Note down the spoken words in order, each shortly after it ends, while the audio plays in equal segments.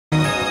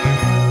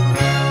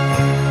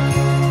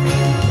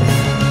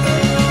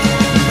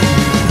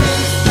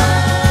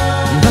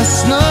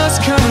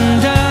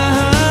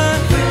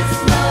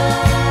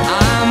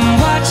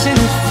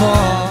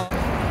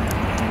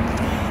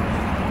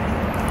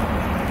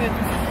good.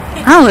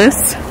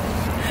 Alice?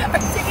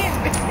 I'm taking a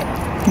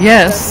picture.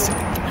 Yes.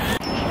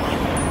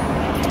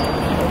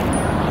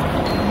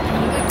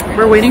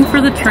 We're waiting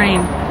for the train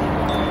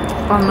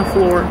on the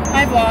floor.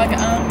 Hi vlog.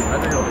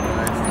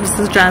 This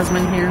is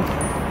Jasmine here.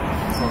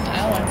 This is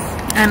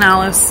Alice. And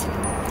Alice.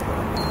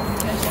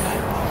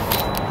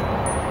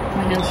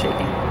 My hand's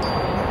shaking.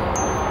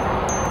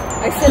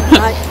 I said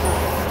hi.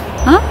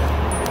 Huh?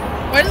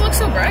 Why does it look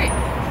so bright?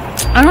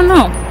 I don't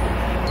know.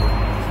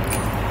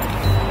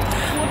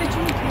 How did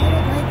you get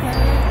it like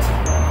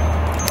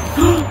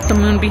that? The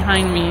moon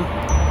behind me.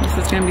 This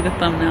is gonna be the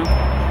thumbnail.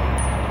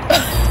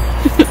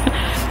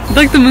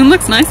 Like the moon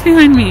looks nice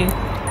behind me.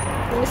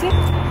 Let me see. Oh,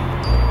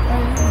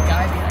 there's a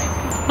guy behind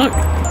me. Look.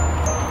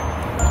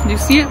 Do you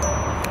see it?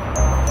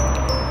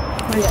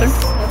 Right there?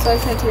 That's why I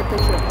sent you a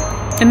picture of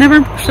it. It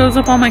never shows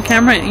up on my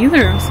camera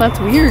either, so that's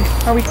weird.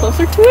 Are we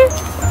closer to it?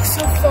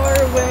 So far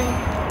away.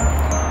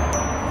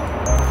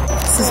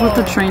 This is what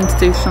the train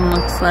station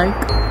looks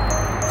like.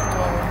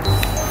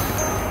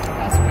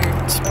 That's weird.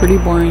 It's pretty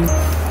boring.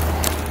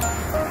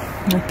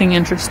 Nothing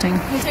interesting.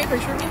 Can you take a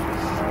picture of me?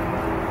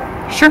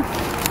 Sure.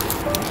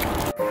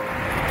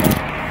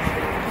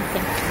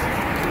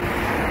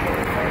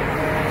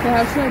 So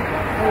how should I...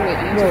 Oh wait,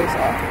 answer this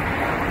off.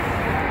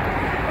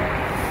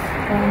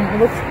 It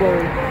looks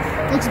blurry.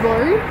 Looks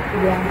blurry?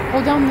 Yeah.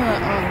 Hold down the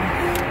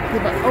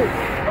button. Oh.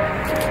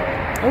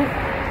 Oh.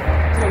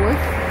 Did it work?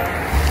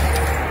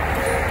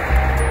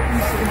 Let me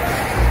see.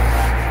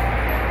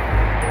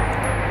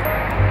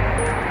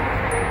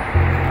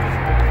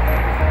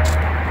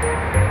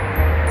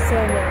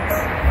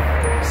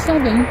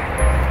 Seven.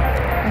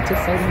 That's a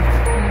 7.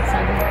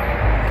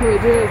 Can we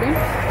do it again?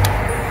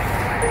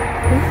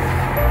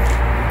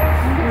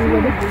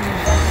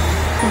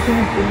 Something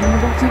with green in the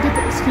box.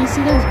 Can you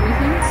see those green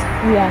things?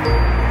 Yeah.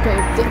 Okay,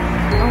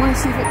 I want to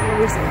see if it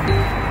lowers them.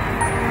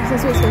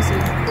 That's what it's supposed to be.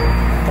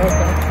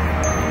 Okay.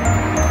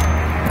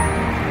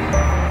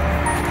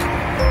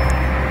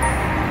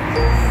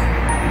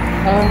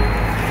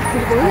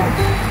 Did it work?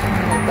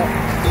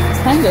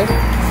 Kind of.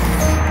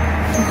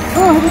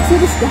 Oh, that's so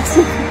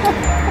disgusting.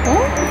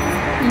 Oh,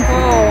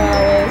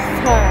 Alice.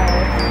 Hi.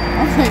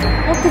 I was like,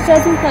 Oh, because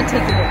Jasmine's not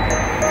taking it.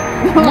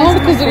 No,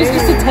 because it was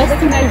just a test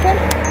picture. I'm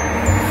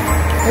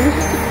It was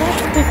just a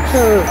test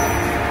picture.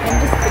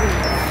 just kidding.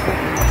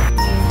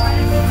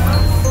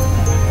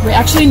 wait,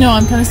 actually, no,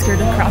 I'm kind of scared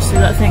to cross through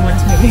that thing when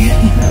it's moving.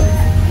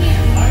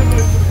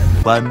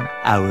 1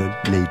 hour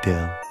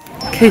later.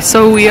 Okay,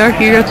 so we are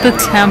here at the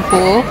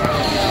temple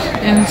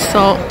in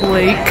Salt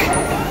Lake.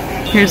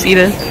 Here's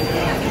Edith.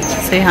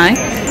 Say hi.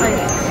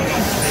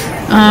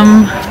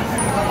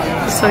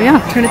 So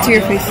yeah. Turn it to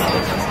your face.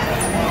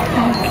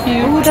 Thank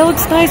you. Oh, that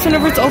looks nice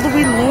whenever it's all the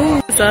way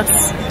low. It's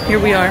us. Here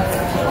we are.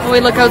 Oh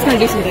wait, look, I was gonna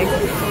do something.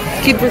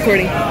 Keep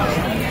recording.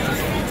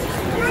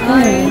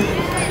 Hi.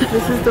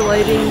 This is the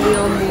lighting we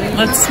all need.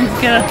 Let's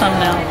get a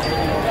thumbnail.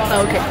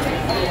 Oh, okay.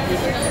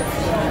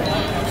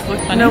 Look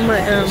funny. No,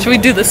 my Should we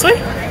do this way? No,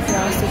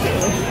 let's do it the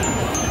other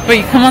way.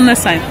 Wait, come on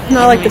this side.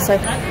 No, I like this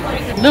side.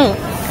 No,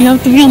 you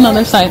have to be on the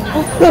other side.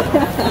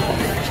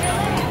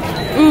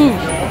 Ooh.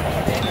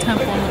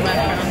 Temple in the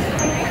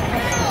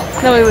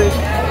background. No, wait.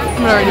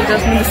 I'm not ready,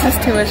 Jasmine. This is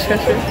too much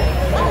pressure.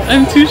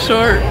 I'm too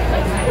short.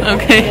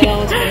 Okay.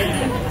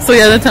 So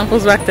yeah, the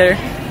temple's back there.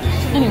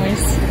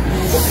 Anyways,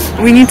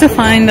 we need to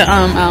find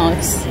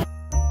Alice.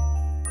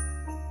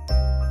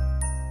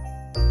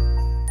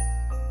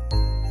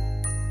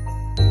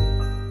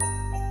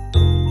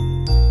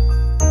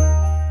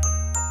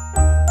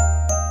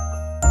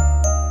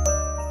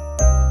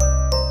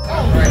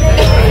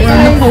 We're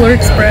on the Polar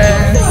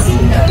Express.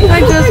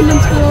 Hi,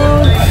 Jasmine's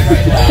vlog.